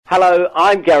Hello,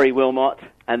 I'm Gary Wilmot,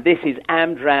 and this is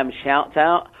Amdram Shout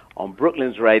Out on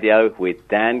Brooklands Radio with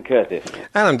DanCurtis.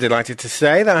 And I'm delighted to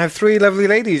say that I have three lovely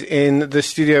ladies in the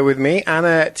studio with me,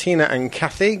 Anna, Tina and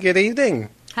Kathie. Good evening.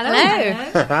 Hello.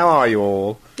 How are you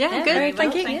all? Yeah, good.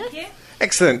 Thank you.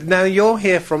 Excellent. Now, you're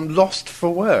here from Lost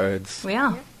for Words. We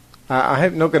are. I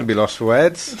hope not going to be lost for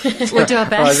words. We'll do our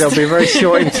best. It'll be a very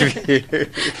short interview.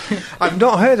 I've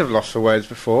not heard of Lost for Words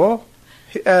before.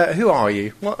 Who are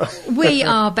you? What? We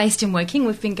are based in Woking.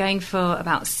 We've been going for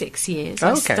about 6 years. Okay.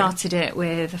 I started it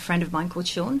with a friend of mine called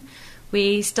Sean.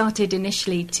 We started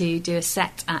initially to do a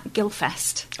set at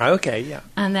Guildfest. Okay, yeah.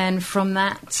 And then from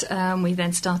that, we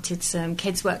then started some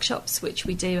kids' workshops, which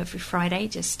we do every Friday,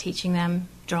 just teaching them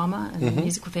drama and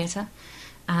musical theatre.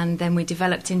 And then we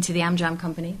developed into the Amdram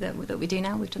company that we do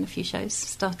now. We've done a few shows.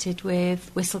 Started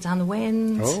with Whistle Down the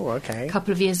Wind. Oh, okay. A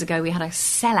couple of years ago, we had a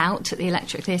sellout at the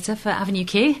Electric Theatre for Avenue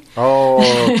Q.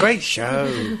 Oh, great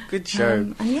show. Good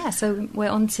show. And yeah, so we're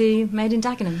on to Made in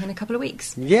Dagenham in a couple of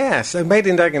weeks. Yeah, so Made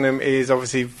in Dagenham is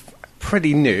obviously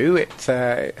pretty new. It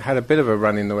had a bit of a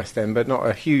run in the West End, but not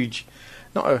a huge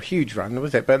run,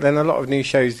 was it? But then a lot of new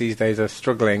shows these days are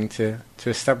struggling to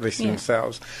establish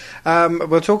themselves.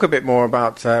 We'll talk a bit more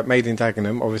about Made in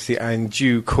Dagenham, obviously, in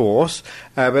due course.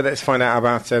 But let's find out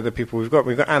about the people we've got.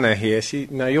 We've got Anna here.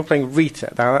 Now, you're playing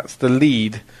Rita. Now, that's the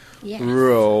lead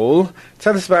role.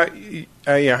 Tell us about,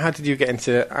 how did you get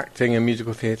into acting and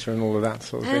musical theatre and all of that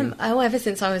sort of thing? Ever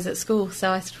since I was at school.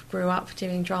 So I grew up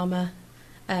doing drama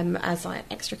as like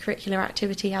extracurricular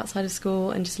activity outside of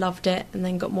school, and just loved it, and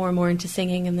then got more and more into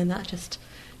singing, and then that just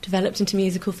developed into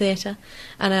musical theatre.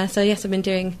 And so yes, I've been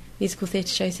doing musical theatre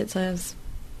shows since I was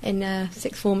in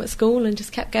sixth form at school, and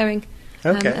just kept going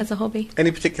as a hobby.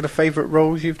 Any particular favourite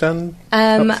roles you've done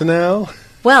up to now?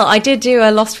 Well, I did do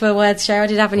a Lost for Words show. I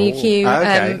did Avenue Q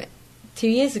 2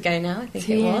 years ago now, I think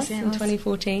it was, in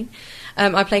 2014.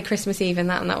 I played Christmas Eve in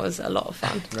that, and that was a lot of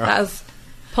fun. That was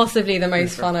possibly the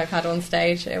most fun I've had on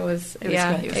stage. It was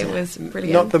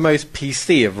brilliant. Not the most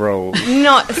PC of roles.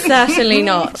 Certainly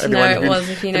not. No, it was.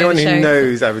 If you know anyone the show. who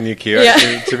knows Avenue Q,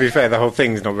 actually, to be fair, the whole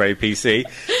thing's not very PC.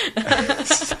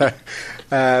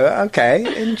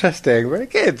 Okay, interesting, very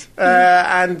good.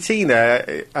 And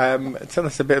Tina, tell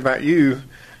us a bit about you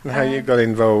and how you got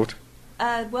involved.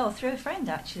 Well, through a friend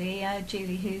actually,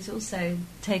 Julie, who's also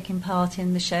taking part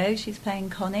in the show. She's playing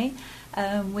Connie.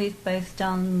 We've both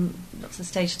done lots of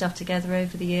stage stuff together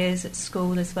over the years at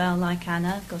school as well, like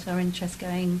Anna. Got our interest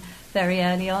going very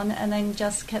early on, and then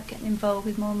just kept getting involved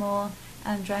with more and more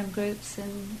Amdram groups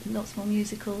and lots more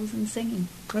musicals and singing.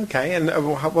 Okay, and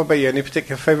what about you? Any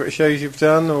particular favourite shows you've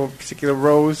done or particular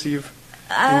roles you've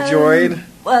enjoyed?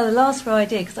 Well, the last role I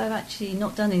did, because I've actually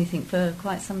not done anything for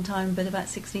quite some time, but about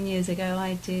 16 years ago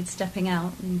I did Stepping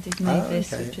Out and did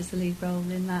Mavis, which was the lead role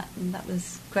in that, and that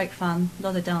was great fun. A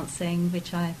lot of dancing,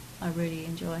 which I really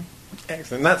enjoy.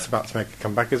 Excellent. That's about to make a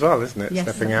comeback as well, isn't it? Yes,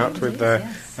 Stepping Out with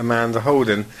yes. Amanda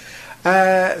Holden.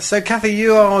 So, Kathie,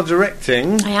 you are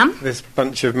directing I am. This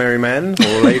bunch of merry men,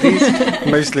 or ladies,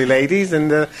 mostly ladies, in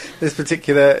this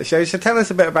particular show. So tell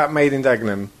us a bit about Made in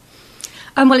Dagenham.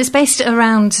 Well, it's based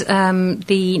around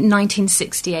the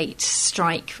 1968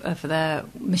 strike of the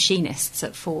machinists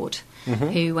at Ford,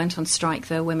 who went on strike.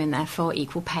 There were women there for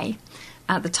equal pay.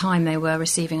 At the time, they were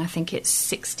receiving, I think it's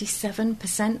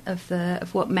 67%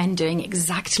 of what men doing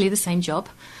exactly the same job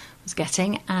was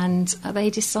getting, and they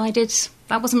decided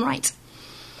that wasn't right.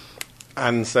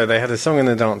 And so they had a song and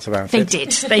a dance about it. They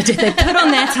did. They put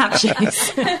on their tap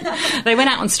shoes. They went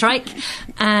out on strike,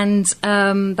 and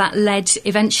that led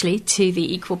eventually to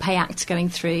the Equal Pay Act going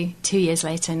through 2 years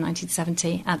later in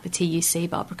 1970 at the TUC.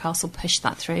 Barbara Castle pushed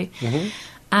that through.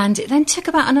 And it then took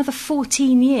about another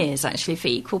 14 years, actually, for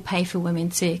equal pay for women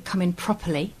to come in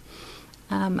properly.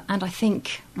 And I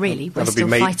think, really, we're still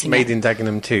fighting Made in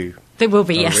Dagenham too. There will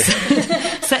be, yes.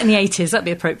 Set in the 80s, that'd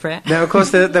be appropriate. Now, of course,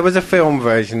 there was a film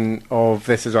version of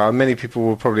this as well. Many people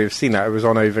will probably have seen that. It was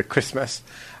on over Christmas,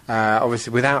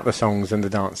 obviously without the songs and the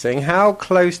dancing. How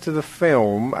close to the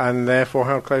film, and therefore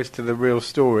how close to the real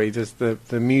story, does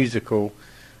the musical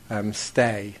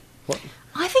stay?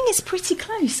 I think it's pretty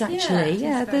close, actually.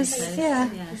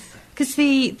 Because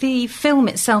the film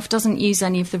itself doesn't use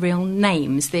any of the real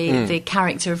names. The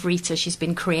character of Rita, she's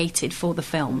been created for the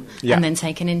film and then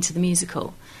taken into the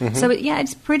musical. So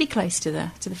it's pretty close to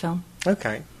the film.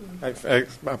 Okay,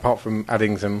 apart from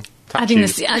adding some adding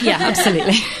this,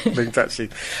 absolutely. Being touchy.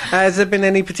 Has there been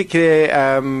any particular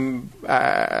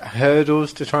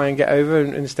hurdles to try and get over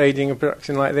in staging a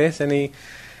production like this? Any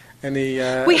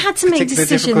we had to make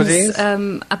decisions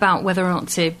about whether or not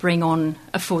to bring on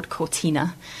a Ford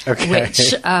Cortina,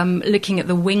 which, looking at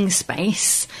the wing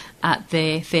space, at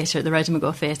the theatre, at the Rhoda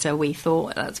McGaw Theatre, we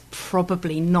thought that's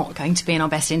probably not going to be in our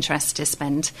best interest to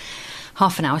spend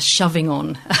half an hour shoving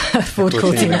on Ford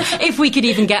Cortina if we could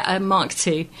even get a Mark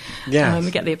II,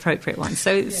 get the appropriate one.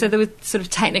 So there were sort of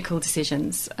technical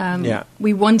decisions.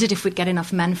 We wondered if we'd get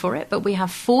enough men for it, but we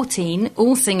have 14,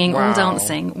 all singing, all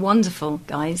dancing. Wonderful,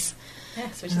 guys.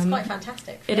 Yes, which is quite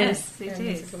fantastic. It is. It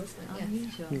is.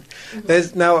 Unusual.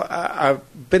 There's now, I've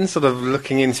been sort of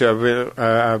looking into,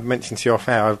 I've mentioned to you off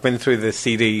air, I've been through the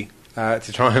CD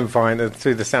to try and find,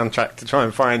 through the soundtrack to try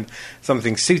and find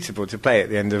something suitable to play at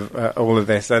the end of all of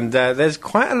this. And there's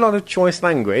quite a lot of choice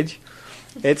language.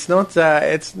 It's not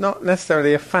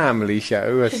necessarily a family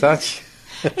show as such.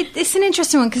 It's an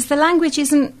interesting one because the language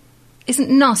isn't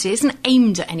nasty. It isn't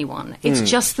aimed at anyone. It's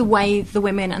just the way the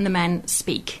women and the men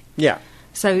speak. Yeah.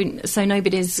 So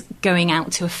nobody's going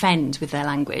out to offend with their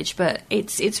language, but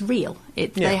it's real.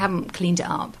 They haven't cleaned it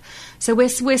up. So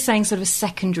we're saying sort of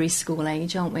secondary school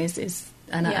age, aren't we?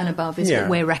 And above is what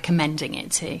we're recommending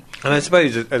it to. And I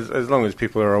suppose as long as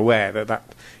people are aware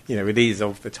that it is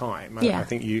of the time. I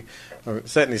think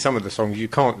certainly some of the songs you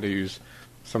can't lose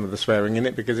some of the swearing in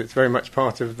it because it's very much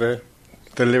part of the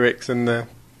lyrics and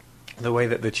the way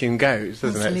that the tune goes,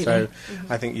 doesn't Absolutely. it? So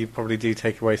I think you probably do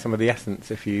take away some of the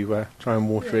essence if you try and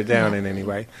water it down in any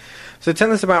way. So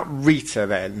tell us about Rita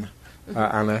then,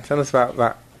 Anna. Tell us about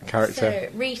that character.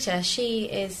 So Rita, she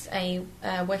is a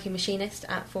working machinist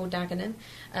at Ford Dagenham.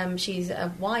 She's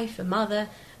a wife, a mother,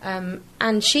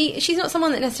 and she's not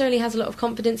someone that necessarily has a lot of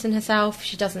confidence in herself.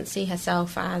 She doesn't see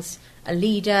herself as a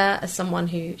leader, as someone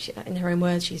who, in her own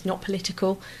words, she's not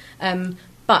political.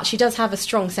 But she does have a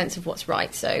strong sense of what's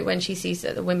right. So when she sees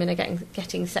that the women are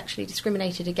getting sexually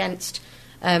discriminated against,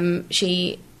 that's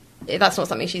not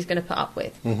something she's going to put up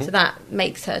with. Mm-hmm. So that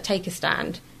makes her take a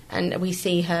stand, and we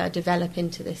see her develop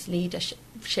into this leadership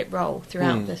role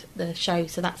throughout the show.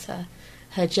 So that's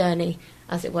her journey,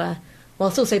 as it were,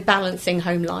 whilst also balancing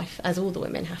home life, as all the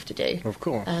women have to do. Of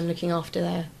course. Looking after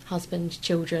their husbands,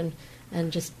 children,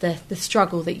 and just the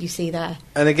struggle that you see there.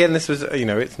 And again, this was,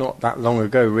 it's not that long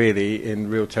ago really in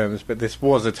real terms, but this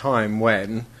was a time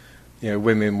when,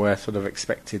 women were sort of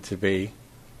expected to be,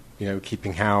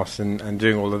 keeping house and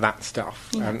doing all of that stuff.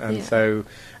 Yeah. So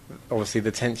obviously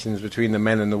the tensions between the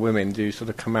men and the women do sort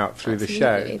of come out through the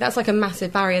show. That's like a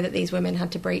massive barrier that these women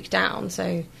had to break down.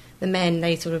 So the men,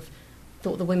 they sort of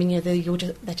thought the women, they're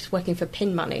just working for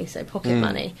pin money, so pocket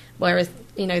money. Whereas,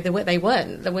 they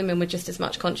weren't. The women were just as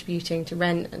much contributing to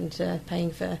rent and to paying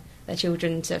for their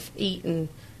children to eat and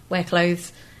wear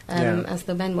clothes as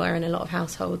the men were in a lot of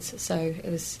households. So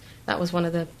that was one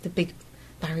of the big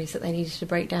barriers that they needed to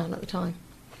break down at the time.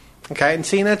 Okay, and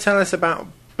Tina, tell us about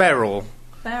Beryl.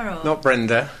 Beryl. Not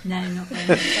Brenda. No, not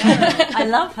Brenda. Beryl. I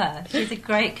love her. She's a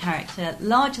great character,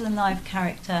 larger-than-life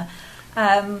character.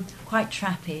 Quite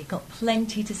trappy, got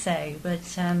plenty to say, but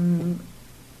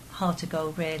heart of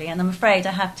gold really. And I'm afraid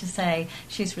I have to say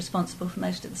she's responsible for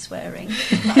most of the swearing.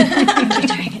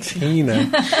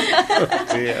 Tina. Oh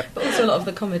dear. But also a lot of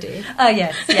the comedy. Oh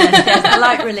yes, a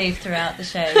light relief throughout the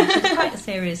show. It's quite a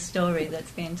serious story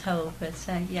that's being told, but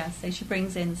so she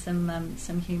brings in some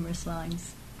humorous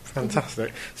lines.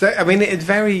 Fantastic. So,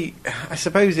 I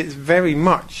suppose it's very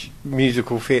much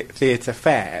musical theatre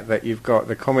fare, that you've got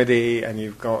the comedy and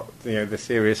you've got, the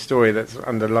serious story that's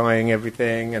underlying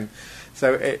everything. And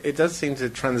so it does seem to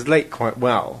translate quite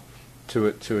well to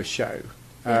a show.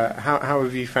 How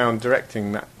have you found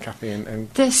directing that, Kathie? And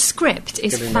the script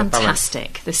is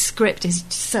fantastic. The script is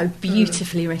so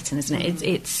beautifully written, isn't it?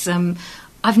 It's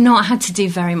I've not had to do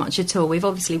very much at all.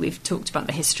 We've talked about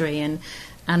the history and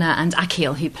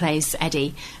Akil, who plays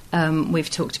Eddie, we've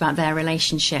talked about their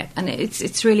relationship, and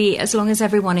it's really, as long as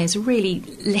everyone is really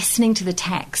listening to the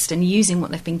text and using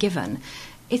what they've been given,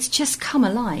 it's just come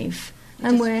alive.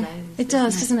 It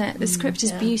does, doesn't it? The script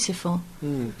is beautiful.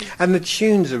 And the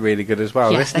tunes are really good as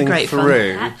well. Yeah, listening they're great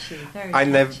through, fun.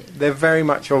 And they're very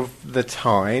much of the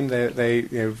time. They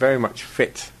very much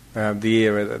fit the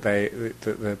era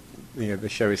that the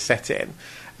show is set in.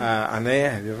 And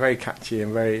they're very catchy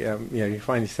and very, you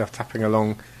find yourself tapping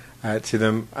along to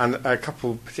them. And a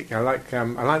couple particularly,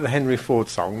 I like the Henry Ford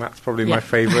song. That's probably my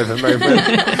favourite at the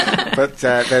moment. But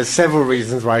there's several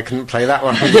reasons why I couldn't play that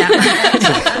one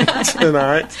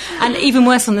tonight. And even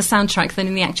worse on the soundtrack than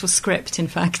in the actual script, in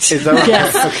fact. Is that right?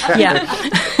 Yes. Okay.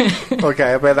 Yeah.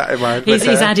 Okay, I'll bear that in mind. He's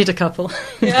added a couple.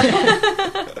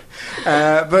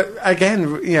 But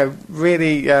again,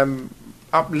 really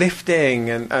uplifting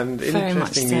and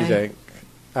interesting music.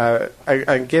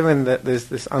 And given that there's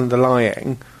this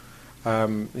underlying,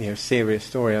 serious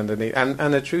story underneath,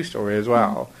 and a true story as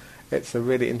well, it's a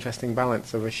really interesting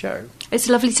balance of a show. It's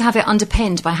lovely to have it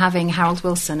underpinned by having Harold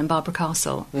Wilson and Barbara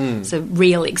Castle, so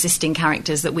real existing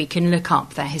characters that we can look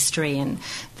up their history and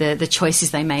the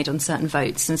choices they made on certain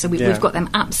votes, and so we've got them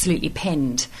absolutely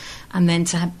pinned. And then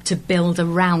to build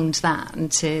around that,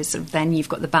 and to sort of then you've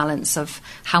got the balance of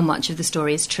how much of the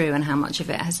story is true and how much of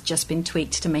it has just been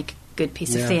tweaked to make a good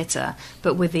piece of theatre,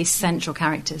 but with these central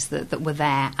characters that were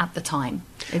there at the time.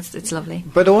 It's lovely.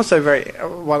 But also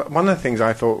one of the things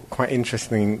I thought quite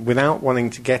interesting, without wanting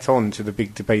to get on to the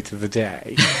big debate of the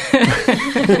day.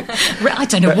 I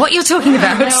don't know what you're talking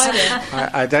about. No idea.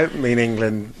 I don't mean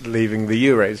England leaving the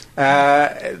Euros.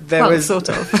 Sort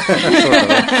of. Sort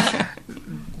of.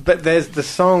 But there's the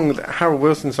song, Harold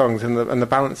Wilson songs, and the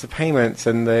balance of payments,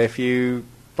 and if you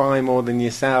buy more than you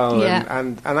sell,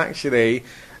 and actually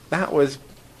that was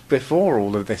before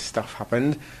all of this stuff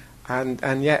happened,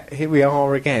 and yet here we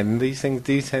are again. These things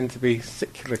do tend to be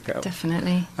cyclical.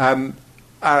 Definitely. And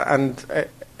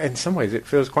in some ways it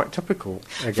feels quite topical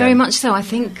again. Very much so. I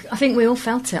think we all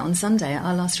felt it on Sunday at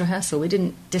our last rehearsal. We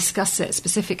didn't discuss it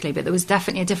specifically, but there was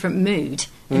definitely a different mood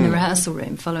in the rehearsal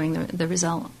room following the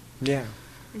result. Yeah.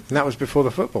 And that was before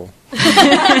the football.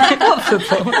 What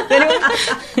football?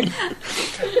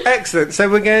 Excellent. So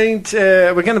we're going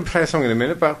to play a song in a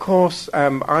minute, but of course I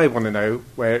want to know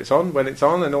where it's on, when it's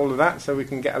on, and all of that, so we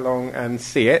can get along and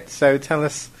see it. So tell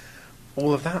us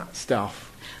all of that stuff.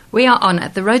 We are on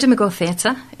at the Rhoda McGaw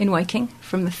Theatre in Woking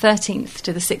from the 13th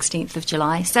to the 16th of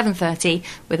July, 7:30,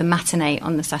 with a matinee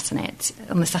on the Saturday at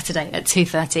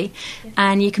 2:30. Yeah.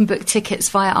 And you can book tickets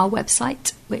via our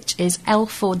website, which is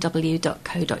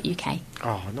l4w.co.uk.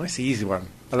 Oh, nice easy one.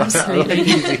 Absolutely.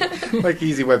 I like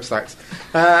easy websites.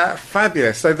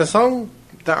 Fabulous. So the song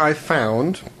that I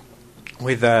found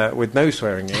with no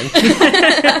swearing in,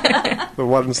 the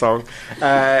one song,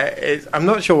 I'm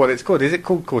not sure what it's called. Is it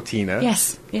called Cortina?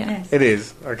 Yes. Yeah. It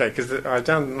is. Okay, because I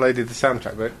downloaded the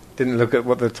soundtrack but didn't look at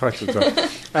what the titles were.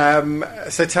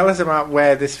 So tell us about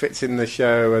where this fits in the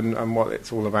show and what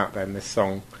it's all about then, this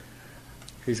song.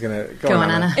 Who's going to... Go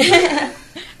on, Anna.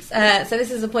 So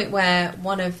this is a point where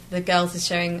one of the girls is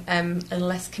showing a little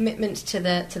less commitment to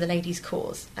the lady's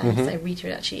cause, and so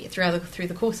Rita actually through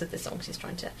the course of the song she's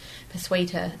trying to persuade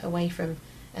her away from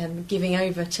giving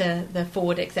over to the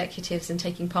forward executives and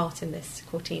taking part in this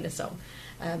Cortina song,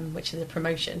 which is a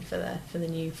promotion for the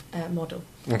new model.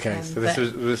 Okay, so this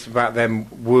was about them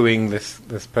wooing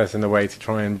this person away to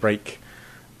try and break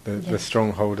the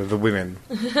stronghold of the women.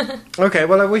 Okay,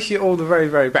 well, I wish you all the very,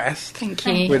 very best. Thank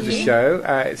you. With the show.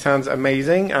 It sounds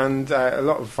amazing and a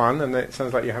lot of fun, and it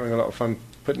sounds like you're having a lot of fun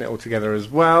putting it all together as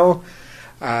well.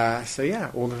 So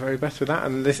yeah, all the very best with that.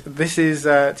 And this is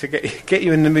to get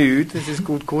you in the mood. This is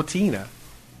called Cortina.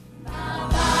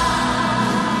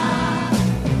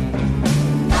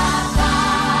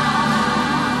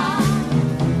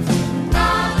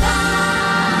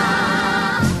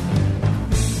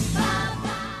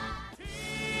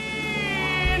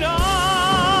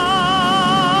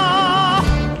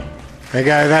 There you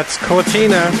go, that's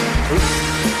Cortina.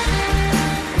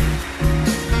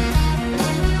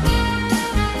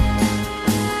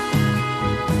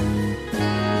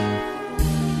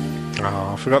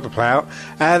 Oh, I forgot to play out.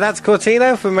 That's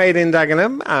Cortina for Made in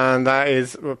Dagenham, and that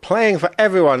is playing for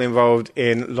everyone involved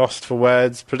in Lost for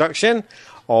Words production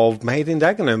of Made in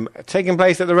Dagenham, taking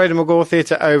place at the Rhoda McGaw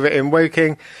Theatre over in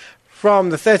Woking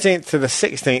from the 13th to the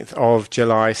 16th of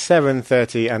July,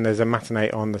 7:30, and there's a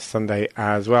matinee on the Sunday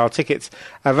as well. Tickets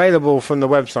available from the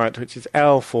website, which is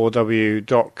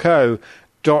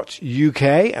l4w.co.uk,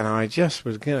 and I just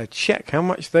was going to check how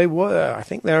much they were. I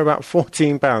think they're about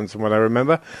 £14 from what I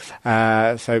remember.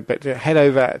 But head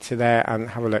over to there and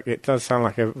have a look. It does sound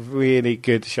like a really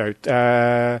good show.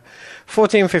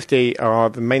 $14.50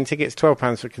 are the main tickets,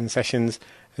 £12 for concessions.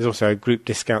 There's also group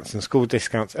discounts and school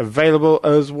discounts available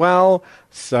as well.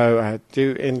 So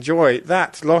do enjoy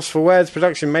that. Lost for Words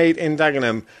production, Made in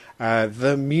Dagenham,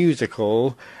 the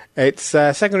musical. It's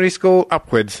secondary school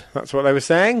upwards. That's what they were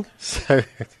saying. So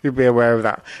do be aware of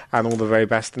that. And all the very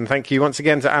best. And thank you once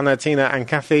again to Anna, Tina and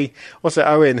Kathie. Also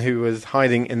Owen, who was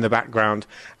hiding in the background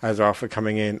as well, for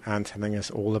coming in and telling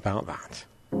us all about that.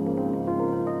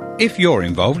 If you're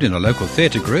involved in a local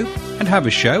theatre group and have a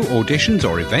show, auditions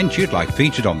or event you'd like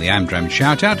featured on the Amdram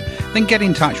Shoutout, then get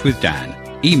in touch with Dan.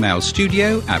 Email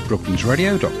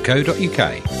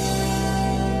studio@brooklandsradio.co.uk.